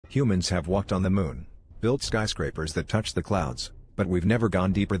Humans have walked on the moon, built skyscrapers that touch the clouds, but we've never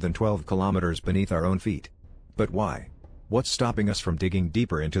gone deeper than 12 kilometers beneath our own feet. But why? What's stopping us from digging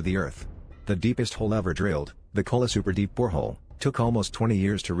deeper into the Earth? The deepest hole ever drilled, the Kola Super Deep Borehole, took almost 20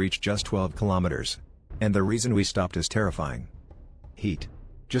 years to reach just 12 kilometers. And the reason we stopped is terrifying. Heat.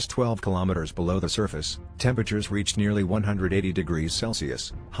 Just 12 kilometers below the surface, temperatures reached nearly 180 degrees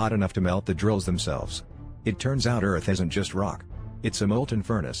Celsius, hot enough to melt the drills themselves. It turns out Earth isn't just rock. It's a molten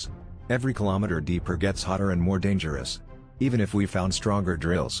furnace. Every kilometer deeper gets hotter and more dangerous. Even if we found stronger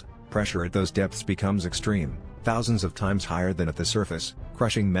drills, pressure at those depths becomes extreme, thousands of times higher than at the surface,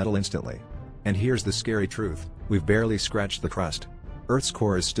 crushing metal instantly. And here's the scary truth, we've barely scratched the crust. Earth's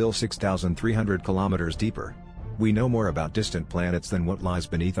core is still 6,300 kilometers deeper. We know more about distant planets than what lies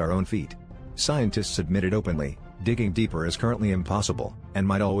beneath our own feet. Scientists admit it openly, digging deeper is currently impossible, and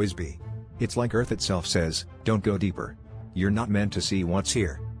might always be. It's like Earth itself says, don't go deeper. You're not meant to see what's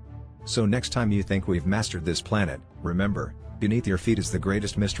here. So next time you think we've mastered this planet, remember, beneath your feet is the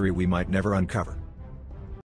greatest mystery we might never uncover.